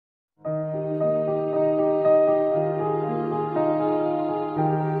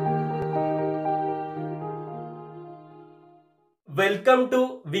Welcome to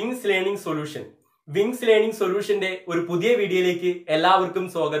wings learning solution. Wings learning സൊല്യൂഷന്റെ ഒരു പുതിയ വീഡിയോയിലേക്ക് എല്ലാവർക്കും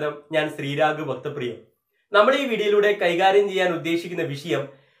സ്വാഗതം. ഞാൻ ശ്രീരാഗ് ഭക്തപ്രിയം. നമ്മൾ ഈ വീഡിയോയിലൂടെ കൈകാര്യം ചെയ്യാൻ ഉദ്ദേശിക്കുന്ന വിഷയം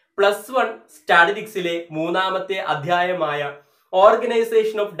 +1 സ്റ്റാറ്റിസ്റ്റിക്സിലെ മൂന്നാമത്തെ അധ്യായമായ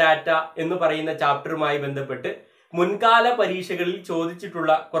ഓർഗനൈസേഷൻ ഓഫ് ഡാറ്റ എന്ന് പറയുന്ന ചാപ്റ്ററുമായി ബന്ധപ്പെട്ട് മുൻകാല പരീക്ഷകളിൽ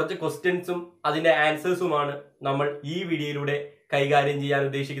ചോദിച്ചിട്ടുള്ള കുറച്ച് ക്വസ്റ്റ്യൻസും അതിന്റെ ആൻസേഴ്സുമാണ് നമ്മൾ ഈ വീഡിയോയിലൂടെ കൈകാര്യം ചെയ്യാൻ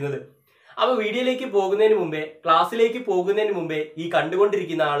ഉദ്ദേശിക്കുന്നത്. അപ്പോൾ വീഡിയോയിലേക്ക് പോകുന്നതിന് മുമ്പേ, ക്ലാസ്സിലേക്ക് പോകുന്നതിന് മുമ്പേ ഈ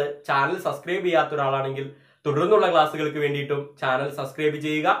കണ്ടുകൊണ്ടിരിക്കുന്ന ആള് ചാനൽ സബ്സ്ക്രൈബ് ചെയ്യാത്ത ഒരാളാണെങ്കിൽ തുടർന്നുള്ള ക്ലാസ്സുകൾക്ക് വേണ്ടിയിട്ടും ചാനൽ സബ്സ്ക്രൈബ്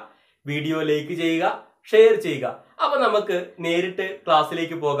ചെയ്യുക, വീഡിയോ ലൈക്ക് ചെയ്യുക, ഷെയർ ചെയ്യുക. അപ്പൊ നമുക്ക് നേരിട്ട്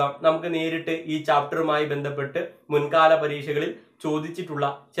ക്ലാസ്സിലേക്ക് പോകാം. നമുക്ക് നേരിട്ട് ഈ ചാപ്റ്ററുമായി ബന്ധപ്പെട്ട് മുൻകാല പരീക്ഷകളിൽ ചോദിച്ചിട്ടുള്ള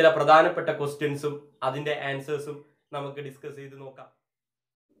ചില പ്രധാനപ്പെട്ട ക്വസ്റ്റ്യൻസും അതിന്റെ ആൻസേഴ്സും നമുക്ക് ഡിസ്കസ് ചെയ്ത് നോക്കാം.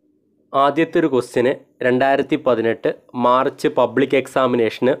 ആദ്യത്തെ ഒരു ക്വസ്റ്റ്യന് 2018 മാർച്ച് പബ്ലിക്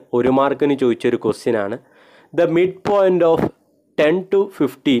എക്സാമിനേഷന് 1 മാർക്കിന് ചോദിച്ചൊരു ക്വസ്റ്റ്യനാണ്. The mid point of 10 to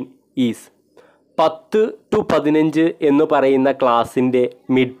 15 is 10 to 15 എന്ന് പറയുന്ന ക്ലാസിൻ്റെ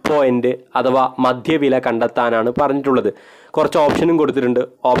മിഡ് പോയിന്റ് അഥവാ മധ്യവില കണ്ടെത്താനാണ് പറഞ്ഞിട്ടുള്ളത്. കുറച്ച് ഓപ്ഷനും കൊടുത്തിട്ടുണ്ട്.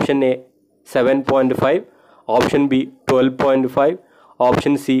 Option A 7.5, option B 12.5,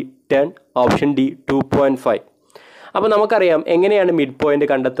 option C 10, option D 2.5. അപ്പോൾ നമുക്കറിയാം എങ്ങനെയാണ് മിഡ് പോയിന്റ്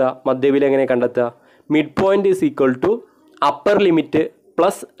കണ്ടെത്തുക, മധ്യവില എങ്ങനെ കണ്ടെത്തുക. Mid point is equal to upper limit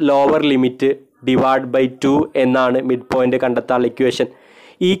plus lower limit divide by 2 എന്നാണ് മിഡ് പോയിന്റ് കണ്ടെത്താനുള്ള ഇക്വേഷൻ.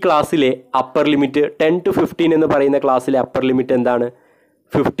 ഈ ക്ലാസ്സിലെ അപ്പർ ലിമിറ്റ് 10 to 15 എന്ന് പറയുന്ന ക്ലാസ്സിലെ അപ്പർ ലിമിറ്റ് എന്താണ്?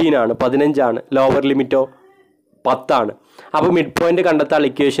 15 ആണ്, 15 ആണ്. ലോവർ ലിമിറ്റോ 10 ആണ്. അപ്പോൾ മിഡ് പോയിന്റ്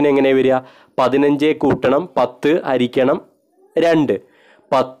കണ്ടെത്താനുള്ള ഇക്വേഷൻ എങ്ങനെ വരിക? 15 കൂട്ടണം 10 ഹരിക്കണം 2.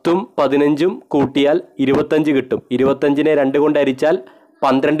 10ഉം 15ഉം കൂട്ടിയാൽ 25 കിട്ടും. 25നെ 2 കൊണ്ട് ഹരിച്ചാൽ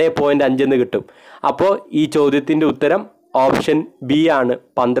 12.5 എന്ന് കിട്ടും. അപ്പോൾ ഈ ചോദ്യത്തിൻ്റെ ഉത്തരം ഓപ്ഷൻ ബി ആണ്,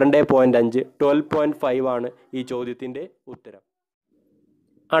 12.5. 12.5 ആണ് ഈ ചോദ്യത്തിൻ്റെ ഉത്തരം.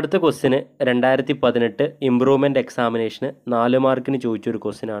 അടുത്ത ക്വസ്റ്റ്യന് 2018 ഇംപ്രൂവ്മെൻറ്റ് എക്സാമിനേഷന് 4 മാർക്കിന് ചോദിച്ചൊരു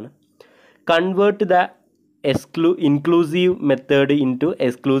ക്വസ്റ്റ്യനാണ്. Convert the inclusive method in to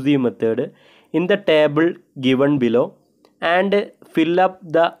exclusive method in the table given below and fill up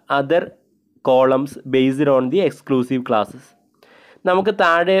the other columns based on the exclusive classes. നമുക്ക്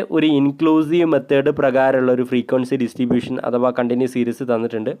താഴെ ഒരു ഇൻക്ലൂസീവ് മെത്തേഡ് പ്രകാരമുള്ള ഒരു ഫ്രീക്വൻസി ഡിസ്ട്രിബ്യൂഷൻ അഥവാ കണ്ടിന്യൂസ് സീരീസ്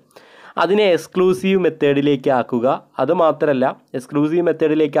തന്നിട്ടുണ്ട്. അതിനെ എക്സ്ക്ലൂസീവ് മെത്തേഡിലേക്ക് ആക്കുക. അതുമാത്രമല്ല, എക്സ്ക്ലൂസീവ്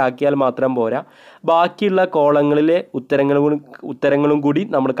മെത്തേഡിലേക്ക് ആക്കിയാൽ മാത്രം പോരാ, ബാക്കിയുള്ള കോളങ്ങളിലെ ഉത്തരങ്ങളും കൂടി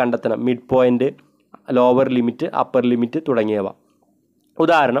നമ്മൾ കണ്ടെത്തണം. Mid point, lower limit, upper limit തുടങ്ങിയവ.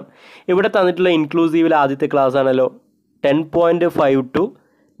 ഉദാഹരണം, ഇവിടെ തന്നിട്ടുള്ള ഇൻക്ലൂസീവിലെ ആദ്യത്തെ ക്ലാസ് ആണല്ലോ 10.5 to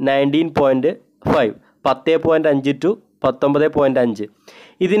 19.5, 10.5 to 19.5.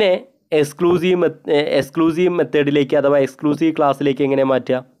 ഇതിനെ എക്സ്ക്ലൂസീവ് മെത്തേഡിലേക്ക് അഥവാ എക്സ്ക്ലൂസീവ് ക്ലാസ്സിലേക്ക് എങ്ങനെ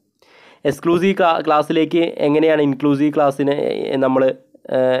മാറ്റുക? എക്സ്ക്ലൂസീവ് ക്ലാസ്സിലേക്ക് എങ്ങനെയാണ് ഇൻക്ലൂസീവ് ക്ലാസ്സിനെ നമ്മൾ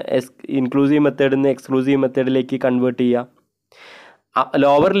ഇൻക്ലൂസീവ് മെത്തേഡിൽ നിന്ന് എക്സ്ക്ലൂസീവ് മെത്തേഡിലേക്ക് കൺവേർട്ട് ചെയ്യുക?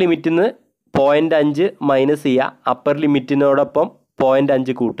 ലോവർ ലിമിറ്റിൽ നിന്ന് 0.5 മൈനസ് ചെയ്യുക, അപ്പർ ലിമിറ്റിനോടൊപ്പം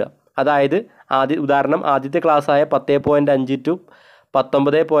 0.5 കൂട്ടുക. അതായത് ഉദാഹരണം, ആദ്യത്തെ ക്ലാസ്സായ 10.5 to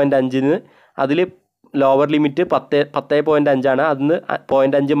 19.5 അതിൽ ലോവർ ലിമിറ്റ് 10.5 ആണ്. അതിന്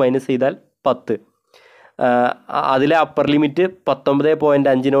 0.5 മൈനസ് ചെയ്താൽ 10. അതിലെ അപ്പർ ലിമിറ്റ്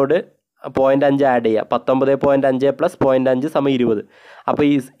 19.5നോട് 0.5 ആഡ് ചെയ്യുക. 19.5 പ്ലസ് 0.5 = 20. അപ്പോൾ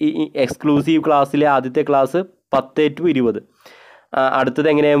ഈ എക്സ്ക്ലൂസീവ് ക്ലാസ്സിലെ ആദ്യത്തെ ക്ലാസ് 10 to 20. അടുത്തത്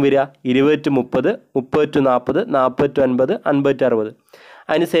എങ്ങനെയാണ് വരിക? 20 to 30, 30 to 40, 40 to 50, 50 to 60.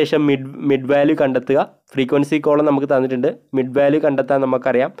 അതിനുശേഷം മിഡ് വാല്യൂ കണ്ടെത്തുക. ഫ്രീക്വൻസി കോളം നമുക്ക് തന്നിട്ടുണ്ട്. മിഡ് വാല്യൂ കണ്ടെത്താൻ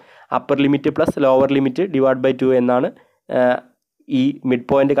നമുക്കറിയാം upper limit plus lower limit divide by 2 എന്നാണ് ഈ മിഡ്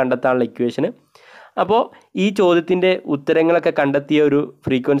പോയിന്റ് കണ്ടെത്താനുള്ള ഇക്വേഷന്. അപ്പോൾ ഈ ചോദ്യത്തിൻ്റെ ഉത്തരങ്ങളൊക്കെ കണ്ടെത്തിയ ഒരു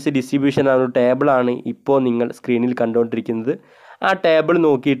ഫ്രീക്വൻസി ഡിസ്ട്രിബ്യൂഷൻ ആണ്, ഒരു ടേബിളാണ് ഇപ്പോൾ നിങ്ങൾ സ്ക്രീനിൽ കണ്ടുകൊണ്ടിരിക്കുന്നത്. ആ ടേബിൾ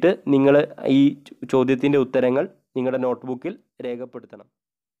നോക്കിയിട്ട് നിങ്ങൾ ഈ ചോദ്യത്തിൻ്റെ ഉത്തരങ്ങൾ നിങ്ങളുടെ നോട്ട്ബുക്കിൽ രേഖപ്പെടുത്തണം.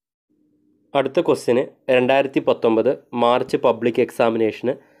 അടുത്ത ക്വസ്റ്റ്യന് 2019 മാർച്ച് പബ്ലിക്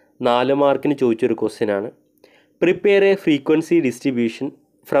എക്സാമിനേഷന് 4 മാർക്കിന് ചോദിച്ചൊരു ക്വസ്റ്റ്യനാണ്. Prepare A frequency distribution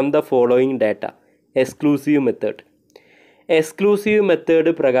from the following data exclusive method. Exclusive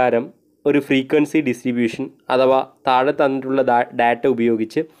method പ്രകാരം ഒരു ഫ്രീക്വൻസി ഡിസ്ട്രിബ്യൂഷൻ അഥവാ താഴെ തന്നിട്ടുള്ള ഡാറ്റ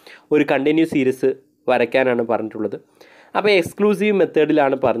ഉപയോഗിച്ച് ഒരു കണ്ടിന്യൂസ് സീരീസ് വരയ്ക്കാനാണ് പറഞ്ഞിട്ടുള്ളത്. അപ്പോൾ എക്സ്ക്ലൂസീവ്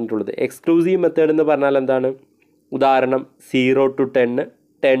മെത്തേഡിലാണ് പറഞ്ഞിട്ടുള്ളത്. എക്സ്ക്ലൂസീവ് മെത്തേഡ് എന്ന് പറഞ്ഞാൽ എന്താണ്? ഉദാഹരണം 0 to 10,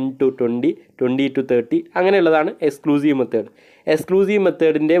 10 to 20, 20 to 30 അങ്ങനെയുള്ളതാണ് exclusive method. Exclusive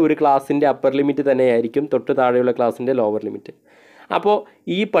മെത്തേഡിൻ്റെ ഒരു ക്ലാസ്സിൻ്റെ അപ്പർ ലിമിറ്റ് തന്നെയായിരിക്കും തൊട്ട് താഴെയുള്ള ക്ലാസ്സിൻ്റെ ലോവർ ലിമിറ്റ്. അപ്പോൾ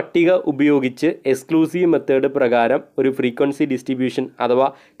ഈ പട്ടിക ഉപയോഗിച്ച് എക്സ്ക്ലൂസീവ് മെത്തേഡ് പ്രകാരം ഒരു ഫ്രീക്വൻസി ഡിസ്ട്രിബ്യൂഷൻ അഥവാ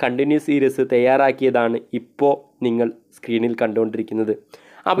കണ്ടിന്യൂസ് സീരീസ് തയ്യാറാക്കിയതാണ് ഇപ്പോൾ നിങ്ങൾ സ്ക്രീനിൽ കണ്ടുകൊണ്ടിരിക്കുന്നത്.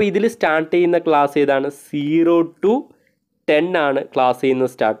 അപ്പോൾ ഇതിൽ സ്റ്റാർട്ട് ചെയ്യുന്ന ക്ലാസ് ഏതാണ്? 0 to 10 ആണ്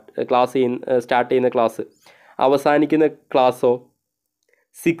സ്റ്റാർട്ട് ചെയ്യുന്ന ക്ലാസ്. അവസാനിക്കുന്ന ക്ലാസ്സോ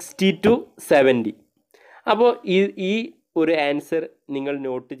 60 to 70. അപ്പോൾ ഈ ഒരു ആൻസർ നിങ്ങൾ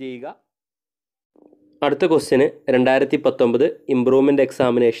നോട്ട് ചെയ്യുക. അടുത്ത ക്വസ്റ്റ്യന് 2019 ഇംപ്രൂവ്മെൻ്റ്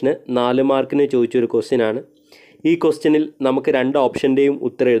എക്സാമിനേഷന് 4 മാർക്കിന് ചോദിച്ചൊരു ക്വസ്റ്റ്യനാണ്. ഈ ക്വസ്റ്റ്യനിൽ നമുക്ക് 2 ഓപ്ഷൻ്റെയും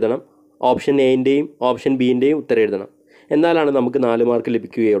ഉത്തരം എഴുതണം. ഓപ്ഷൻ എൻ്റെയും ഓപ്ഷൻ ബിൻ്റെയും ഉത്തരം എഴുതണം. എന്നാലാണ് നമുക്ക് 4 മാർക്ക്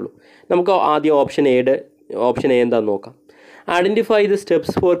ലഭിക്കുകയുള്ളൂ. നമുക്ക് ആദ്യം ഓപ്ഷൻ എ എന്താണെന്ന് നോക്കാം. Identify the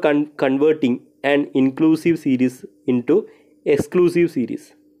steps four converting an inclusive series into exclusive series.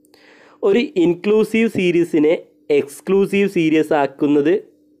 ഒരു ഇൻക്ലൂസീവ് സീരീസിനെ എക്സ്ക്ലൂസീവ് സീരീസ്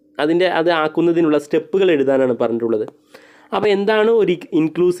ആക്കുന്നതിനുള്ള സ്റ്റെപ്പുകൾ എഴുതാനാണ് പറഞ്ഞിട്ടുള്ളത്. അപ്പോൾ എന്താണ് ഒരു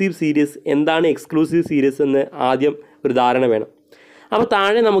ഇൻക്ലൂസീവ് സീരീസ്, എന്താണ് എക്സ്ക്ലൂസീവ് സീരീസ് എന്ന് ആദ്യം ഒരു ധാരണ വേണം. അപ്പോൾ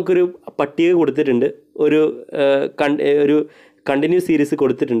താഴെ നമുക്കൊരു പട്ടിക കൊടുത്തിട്ടുണ്ട്, ഒരു കണ്ടിന്യൂസ് സീരീസ്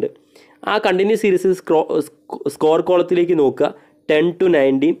കൊടുത്തിട്ടുണ്ട്. ആ കണ്ടിന്യൂസ് സീരീസ് സ്കോർ കോളത്തിലേക്ക് നോക്കുക. 10 to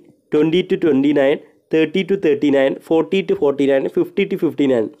 19, 20 to 29, 30 to 39, 40 to 49, 50 to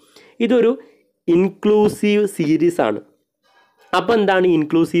 59. ഇതൊരു ഇൻക്ലൂസീവ് സീരീസ് ആണ്. അപ്പോൾ എന്താണ്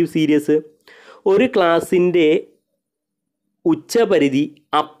ഇൻക്ലൂസീവ് സീരീസ്? ഒരു ക്ലാസ്സിൻ്റെ ഉച്ചപരിധി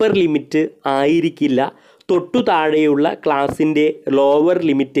അപ്പർ ലിമിറ്റ് ആയിരിക്കില്ല തൊട്ടു താഴെയുള്ള ക്ലാസ്സിൻ്റെ ലോവർ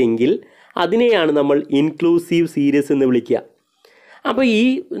ലിമിറ്റ് എങ്കിൽ അതിനെയാണ് നമ്മൾ ഇൻക്ലൂസീവ് സീരീസ് എന്ന് വിളിക്കുക. അപ്പോൾ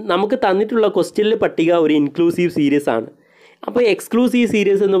നമുക്ക് തന്നിട്ടുള്ള ക്വസ്റ്റ്യനിൽ പട്ടിക ഒരു ഇൻക്ലൂസീവ് സീരീസ് ആണ്. അപ്പോൾ എക്സ്ക്ലൂസീവ്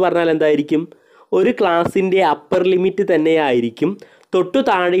സീരീസ് എന്ന് പറഞ്ഞാൽ എന്തായിരിക്കും? ഒരു ക്ലാസ്സിൻ്റെ അപ്പർ ലിമിറ്റ് തന്നെയായിരിക്കും തൊട്ടു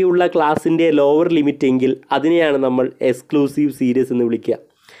താഴെയുള്ള ക്ലാസ്സിൻ്റെ ലോവർ ലിമിറ്റ് എങ്കിൽ അതിനെയാണ് നമ്മൾ എക്സ്ക്ലൂസീവ് സീരീസ് എന്ന് വിളിക്കുക.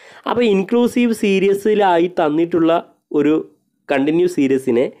 അപ്പോൾ ഇൻക്ലൂസീവ് സീരീസിലായി തന്നിട്ടുള്ള ഒരു കണ്ടിന്യൂസ്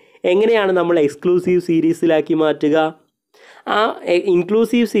സീരീസിനെ എങ്ങനെയാണ് നമ്മൾ എക്സ്ക്ലൂസീവ് സീരീസിലാക്കി മാറ്റുക? ആ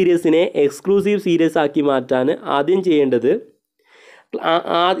ഇൻക്ലൂസീവ് സീരീസിനെ എക്സ്ക്ലൂസീവ് സീരീസ് ആക്കി മാറ്റാൻ ആദ്യം ചെയ്യേണ്ടത്,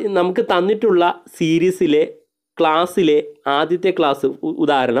 നമുക്ക് തന്നിട്ടുള്ള സീരീസിലെ ക്ലാസ്സിലെ ആദ്യത്തെ ക്ലാസ്,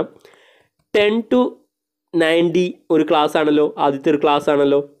 ഉദാഹരണം 10 to 90 ഒരു ക്ലാസ് ആണല്ലോ, ആദ്യത്തെ ഒരു ക്ലാസ്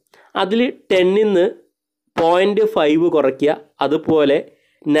ആണല്ലോ. അതിൽ 10ൽ നിന്ന് 0.5 കുറയ്ക്കുക. അതുപോലെ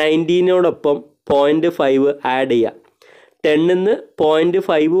 90നോടൊപ്പം 0.5 ആഡ് ചെയ്യുക. 10ൽ നിന്ന്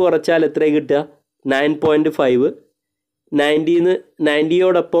 0.5 കുറച്ചാൽ എത്ര കിട്ടുക? 9.5.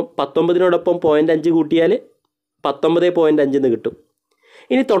 90യോടൊപ്പം 19നോടൊപ്പം 0.5 കൂട്ടിയാൽ 19.5 എന്ന് കിട്ടും.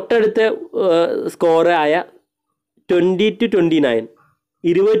 ഇനി തൊട്ടടുത്ത സ്കോറായ 20 to 29,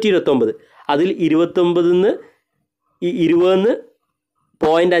 20-29, അതിൽ 29 നിന്ന് 20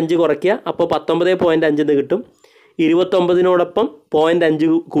 0.5 കുറയ്ക്കുക. അപ്പോൾ 19.5 എന്ന് കിട്ടും. 29നോടൊപ്പം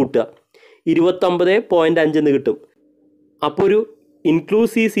 0.5 കൂട്ടുക, 29.5 എന്ന് കിട്ടും. അപ്പോൾ ഒരു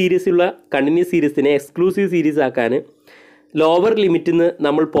ഇൻക്ലൂസീവ് സീരീസുള്ള കണ്ടിന്യൂസ് സീരീസിനെ എക്സ്ക്ലൂസീവ് സീരീസ് ആക്കാൻ ലോവർ ലിമിറ്റിൽ നിന്ന്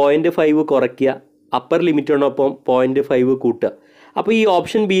നമ്മൾ 0.5 കുറയ്ക്കുക, അപ്പർ ലിമിറ്റിനൊപ്പം 0.5 കൂട്ടുക. അപ്പോൾ ഈ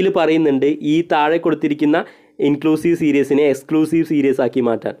ഓപ്ഷൻ ബിയിൽ പറയുന്നുണ്ട് ഈ താഴെ കൊടുത്തിരിക്കുന്ന ഇൻക്ലൂസീവ് സീരീസിനെ എക്സ്ക്ലൂസീവ് സീരീസ് ആക്കി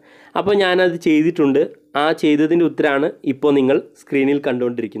മാറ്റാൻ. അപ്പോൾ ഞാനത് ചെയ്തിട്ടുണ്ട്. ആ ചെയ്തതിൻ്റെ ഉത്തരമാണ് ഇപ്പോൾ നിങ്ങൾ സ്ക്രീനിൽ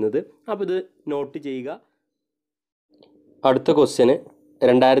കണ്ടുകൊണ്ടിരിക്കുന്നത്. അപ്പോൾ ഇത് നോട്ട് ചെയ്യുക. അടുത്ത ക്വസ്റ്റ്യന്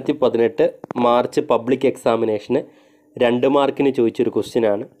 2018 മാർച്ച് പബ്ലിക് എക്സാമിനേഷന് 2 മാർക്കിന് ചോദിച്ചൊരു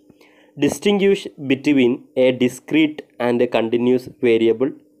ക്വസ്റ്റ്യനാണ്. Distinguish between A discrete and A continuous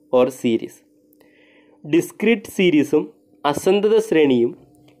variable or series. Discrete സീരീസും അസന്തത ശ്രേണിയും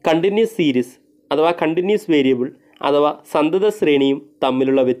കണ്ടിന്യൂസ് സീരീസ് അഥവാ കണ്ടിന്യൂസ് വേരിയബിൾ അഥവാ സന്തത ശ്രേണിയും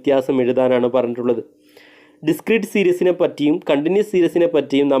തമ്മിലുള്ള വ്യത്യാസം എഴുതാനാണ് പറഞ്ഞിട്ടുള്ളത്. ഡിസ്ക്രീറ്റ് സീരീസിനെ പറ്റിയും കണ്ടിന്യൂസ് സീരീസിനെ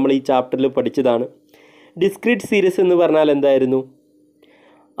പറ്റിയും നമ്മൾ ഈ ചാപ്റ്ററിൽ പഠിച്ചതാണ്. ഡിസ്ക്രീറ്റ് സീരീസ് എന്ന് പറഞ്ഞാൽ എന്തായിരുന്നു?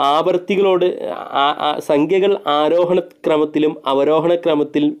 ആവർത്തികളോട് സംഖ്യകൾ ആരോഹണ ക്രമത്തിലും അവരോഹണ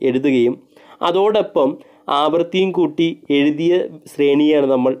ക്രമത്തിലും എഴുതുകയും അതോടൊപ്പം ആവർത്തിയും കൂട്ടി എഴുതിയ ശ്രേണിയാണ്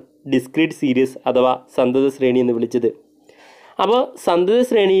നമ്മൾ ഡിസ്ക്രീറ്റ് സീരീസ് അഥവാ സന്തത ശ്രേണി എന്ന് വിളിച്ചത്. അപ്പോൾ സന്തത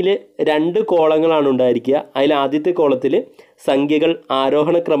ശ്രേണിയിൽ 2 കോളങ്ങളാണ് ഉണ്ടായിരിക്കുക. അതിൽ ആദ്യത്തെ കോളത്തിൽ സംഖ്യകൾ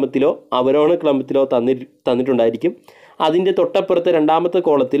ആരോഹണ ക്രമത്തിലോ അവരോഹണ ക്രമത്തിലോ തന്നിട്ടുണ്ടായിരിക്കും. അതിൻ്റെ തൊട്ടപ്പുറത്ത് രണ്ടാമത്തെ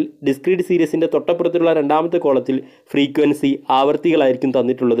കോളത്തിൽ, ഡിസ്ക്രീറ്റ് സീരീസിൻ്റെ തൊട്ടപ്പുറത്തുള്ള രണ്ടാമത്തെ കോളത്തിൽ ഫ്രീക്വൻസി ആവർത്തികളായിരിക്കും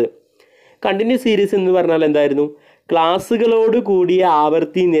തന്നിട്ടുള്ളത്. കണ്ടിന്യൂസ് സീരീസ് എന്ന് പറഞ്ഞാൽ എന്തായിരുന്നു? ക്ലാസ്സുകളോട് കൂടിയ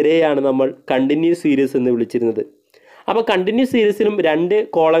ആവർത്തി നിരയാണ് നമ്മൾ കണ്ടിന്യൂസ് സീരീസ് എന്ന് വിളിച്ചിരുന്നത്. അപ്പോൾ കണ്ടിന്യൂസ് സീരീസിലും 2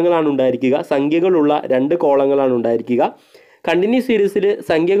 കോളങ്ങളാണ് ഉണ്ടായിരിക്കുക, സംഖ്യകളുള്ള 2 കോളങ്ങളാണ് ഉണ്ടായിരിക്കുക. കണ്ടിന്യൂസ് സീരീസിൽ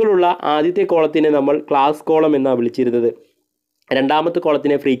സംഖ്യകളുള്ള ആദ്യത്തെ കോളത്തിനെ നമ്മൾ ക്ലാസ് കോളം എന്നാണ് വിളിച്ചിരുന്നത്, രണ്ടാമത്തെ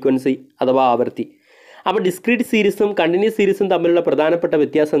കോളത്തിനെ ഫ്രീക്വൻസി അഥവാ ആവർത്തി. അപ്പോൾ ഡിസ്ക്രീറ്റ് സീരീസും കണ്ടിന്യൂസ് സീരീസും തമ്മിലുള്ള പ്രധാനപ്പെട്ട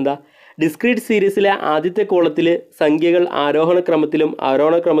വ്യത്യാസം എന്താ? ഡിസ്ക്രീറ്റ് സീരീസിലെ ആദ്യത്തെ കോളത്തിൽ സംഖ്യകൾ ആരോഹണ ക്രമത്തിലും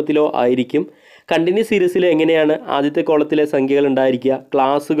അവരോഹണ ക്രമത്തിലോ ആയിരിക്കും. കണ്ടിന്യൂസ് സീരീസിൽ എങ്ങനെയാണ് ആദ്യത്തെ കോളത്തിലെ സംഖ്യകൾ ഉണ്ടായിരിക്കുക?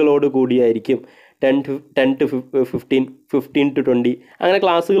 ക്ലാസ്സുകളോട് കൂടിയായിരിക്കും. 10 to 15, 15 to 20 അങ്ങനെ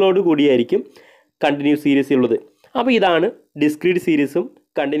ക്ലാസ്സുകളോട് കൂടിയായിരിക്കും കണ്ടിന്യൂസ് സീരീസ് ഉള്ളത്. അപ്പോൾ ഇതാണ് ഡിസ്ക്രീറ്റ് സീരീസും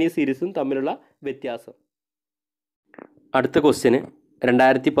കണ്ടിന്യൂസ് സീരീസും തമ്മിലുള്ള വ്യത്യാസം. അടുത്ത ക്വസ്റ്റ്യന്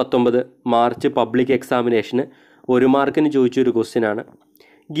 2019 മാർച്ച് പബ്ലിക് എക്സാമിനേഷന് 1 മാർക്കിന് ചോദിച്ചൊരു ക്വസ്റ്റ്യനാണ്.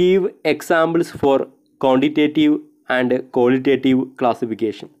 Give examples for quantitative and qualitative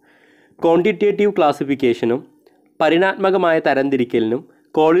classification. Quantitative ക്ലാസിഫിക്കേഷനും പരിണാത്മകമായ തരംതിരിക്കലിനും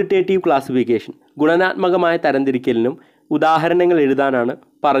qualitative classification ഗുണനാത്മകമായ തരംതിരിക്കലിനും ഉദാഹരണങ്ങൾ എഴുതാനാണ്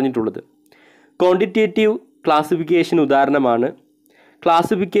പറഞ്ഞിട്ടുള്ളത്. ക്വാണ്ടിറ്റേറ്റീവ് ക്ലാസിഫിക്കേഷൻ ഉദാഹരണമാണ്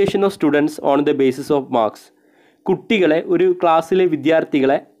classification of students on the basis of marks. കുട്ടികളെ, ഒരു ക്ലാസ്സിലെ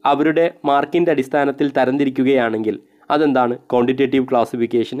വിദ്യാർത്ഥികളെ അവരുടെ മാർക്കിൻ്റെ അടിസ്ഥാനത്തിൽ തരംതിരിക്കുകയാണെങ്കിൽ അതെന്താണ്? ക്വാണ്ടിറ്റേറ്റീവ്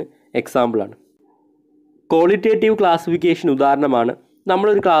ക്ലാസിഫിക്കേഷന് എക്സാമ്പിളാണ്. ക്വാളിറ്റേറ്റീവ് ക്ലാസിഫിക്കേഷൻ ഉദാഹരണമാണ്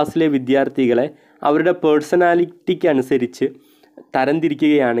നമ്മളൊരു ക്ലാസ്സിലെ വിദ്യാർത്ഥികളെ അവരുടെ പേഴ്സണാലിറ്റിക്ക് അനുസരിച്ച്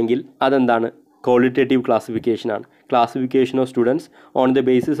തരംതിരിക്കുകയാണെങ്കിൽ അതെന്താണ്? Qualitative ക്ലാസിഫിക്കേഷനാണ്. Classification of students on the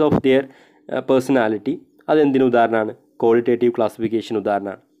basis of their personality അതെന്തിന് ഉദാഹരണമാണ്? ക്വാളിറ്റേറ്റീവ് ക്ലാസിഫിക്കേഷൻ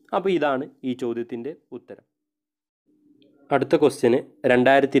ഉദാഹരണമാണ്. അപ്പോൾ ഇതാണ് ഈ ചോദ്യത്തിൻ്റെ ഉത്തരം. അടുത്ത ക്വസ്റ്റ്യന്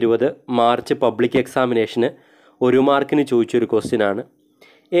 2020 മാർച്ച് പബ്ലിക് എക്സാമിനേഷന് 1 മാർക്കിന് ചോദിച്ചൊരു ക്വസ്റ്റ്യനാണ്.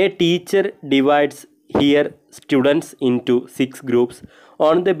 A teacher divides here students in to 6 groups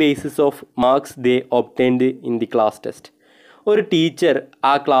on the basis of marks they obtained in the class test. ഒരു ടീച്ചർ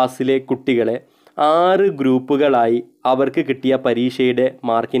ആ ക്ലാസ്സിലെ കുട്ടികളെ 6 ഗ്രൂപ്പുകളായി അവർക്ക് കിട്ടിയ പരീക്ഷയുടെ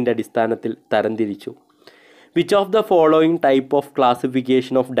മാർക്കിൻ്റെ അടിസ്ഥാനത്തിൽ തരംതിരിച്ചു. Which of the following type of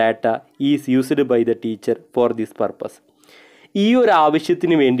classification of data is used by the teacher for this purpose. ഈ ഒരു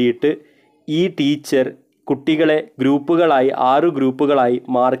ആവശ്യത്തിന് വേണ്ടിയിട്ട് ഈ ടീച്ചർ കുട്ടികളെ ഗ്രൂപ്പുകളായി 6 ഗ്രൂപ്പുകളായി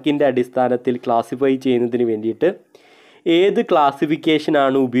മാർക്കിൻ്റെ അടിസ്ഥാനത്തിൽ ക്ലാസിഫൈ ചെയ്യുന്നതിന് വേണ്ടിയിട്ട് ഏത്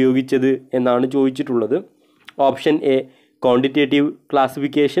ക്ലാസിഫിക്കേഷനാണ് ഉപയോഗിച്ചത് എന്നാണ് ചോദിച്ചിട്ടുള്ളത്. Option A quantitative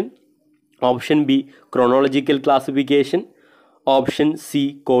classification, option B chronological classification, option C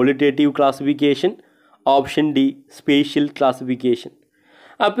qualitative classification, option D spatial classification.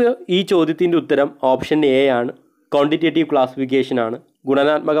 അപ്പോൾ ഈ ചോദ്യത്തിൻ്റെ ഉത്തരം ഓപ്ഷൻ എ ആണ്. ക്വാണ്ടിറ്റേറ്റീവ് ക്ലാസിഫിക്കേഷനാണ്,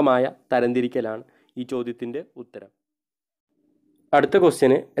 ഗുണനാത്മകമായ തരംതിരിക്കലാണ് ഈ ചോദ്യത്തിൻ്റെ ഉത്തരം. അടുത്ത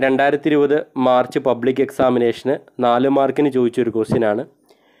ക്വസ്റ്റ്യന് 2020 മാർച്ച് പബ്ലിക് എക്സാമിനേഷന് 4 മാർക്കിന് ചോദിച്ചൊരു ക്വസ്റ്റ്യനാണ്.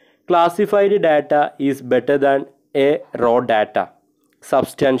 Classified data is better than A raw data,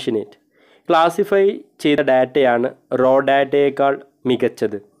 സബ്സ്റ്റാൻഷ്യനേറ്റ്. Classify ചെയ്ത ഡാറ്റയാണ് റോ ഡാറ്റയേക്കാൾ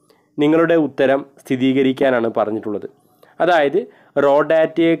മികച്ചത്. നിങ്ങളുടെ ഉത്തരം സ്ഥിരീകരിക്കാനാണ് പറഞ്ഞിട്ടുള്ളത്. അതായത് റോ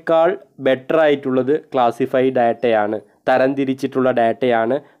ഡാറ്റയേക്കാൾ ബെറ്റർ ആയിട്ടുള്ളത് ക്ലാസിഫൈഡ് ഡാറ്റയാണ്, തരംതിരിച്ചിട്ടുള്ള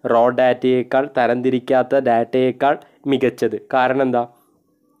ഡാറ്റയാണ് റോ ഡാറ്റയേക്കാൾ, തരംതിരിക്കാത്ത ഡാറ്റയേക്കാൾ മികച്ചത്. കാരണം എന്താ?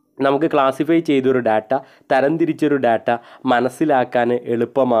 നമുക്ക് ക്ലാസിഫൈ ചെയ്തൊരു ഡാറ്റ, തരംതിരിച്ചൊരു ഡാറ്റ മനസ്സിലാക്കാൻ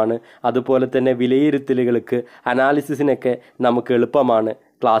എളുപ്പമാണ്. അതുപോലെ തന്നെ വിലയിരുത്തലുകൾക്ക്, അനാലിസിസിനൊക്കെ നമുക്ക് എളുപ്പമാണ്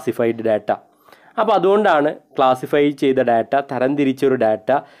ക്ലാസിഫൈഡ് ഡാറ്റ. അപ്പോൾ അതുകൊണ്ടാണ് ക്ലാസിഫൈ ചെയ്ത ഡാറ്റ, തരംതിരിച്ചൊരു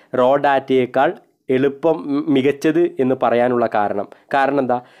ഡാറ്റ റോ ഡാറ്റയേക്കാൾ മികച്ചത് എന്ന് പറയാനുള്ള കാരണം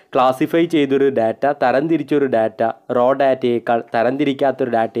എന്താ? ക്ലാസിഫൈ ചെയ്തൊരു ഡാറ്റ, തരംതിരിച്ചൊരു ഡാറ്റ റോ ഡാറ്റയേക്കാൾ,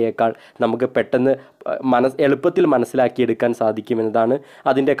 തരംതിരിക്കാത്തൊരു ഡാറ്റയേക്കാൾ നമുക്ക് പെട്ടെന്ന് എളുപ്പത്തിൽ മനസ്സിലാക്കിയെടുക്കാൻ സാധിക്കുമെന്നതാണ്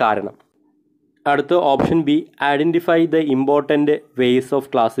അതിൻ്റെ കാരണം. അടുത്ത option B identify the important ways of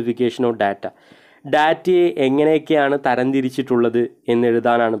classification of data. ഡാറ്റയെ എങ്ങനെയൊക്കെയാണ് തരംതിരിച്ചിട്ടുള്ളത്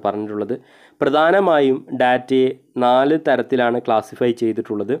എന്നെഴുതാനാണ് പറഞ്ഞിട്ടുള്ളത്. പ്രധാനമായും ഡാറ്റയെ 4 തരത്തിലാണ് ക്ലാസിഫൈ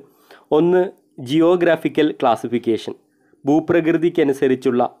ചെയ്തിട്ടുള്ളത്. ഒന്ന് geographical classification,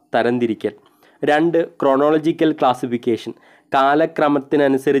 ഭൂപ്രകൃതിക്കനുസരിച്ചുള്ള തരംതിരിക്കൽ. 2 chronological classification,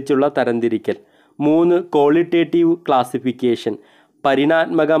 കാലക്രമത്തിനനുസരിച്ചുള്ള തരംതിരിക്കൽ. 3 qualitative classification,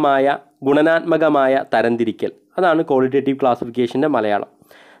 പരിണാത്മകമായ ഗുണനാത്മകമായ തരംതിരിക്കൽ. അതാണ് ക്വാളിറ്റേറ്റീവ് ക്ലാസിഫിക്കേഷൻ്റെ മലയാളം.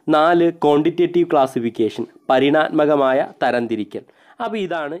 4 quantitative classification, പരിണാത്മകമായ തരംതിരിക്കൽ. അപ്പോൾ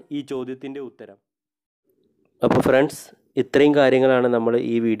ഇതാണ് ഈ ചോദ്യത്തിൻ്റെ ഉത്തരം. അപ്പോൾ ഫ്രണ്ട്സ്, ഇത്രയും കാര്യങ്ങളാണ് നമ്മൾ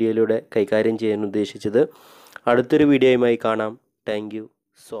ഈ വീഡിയോയിലൂടെ കൈകാര്യം ചെയ്യാൻ ഉദ്ദേശിച്ചത്. അടുത്തൊരു വീഡിയോയുമായി കാണാം. Thank you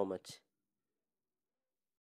so much.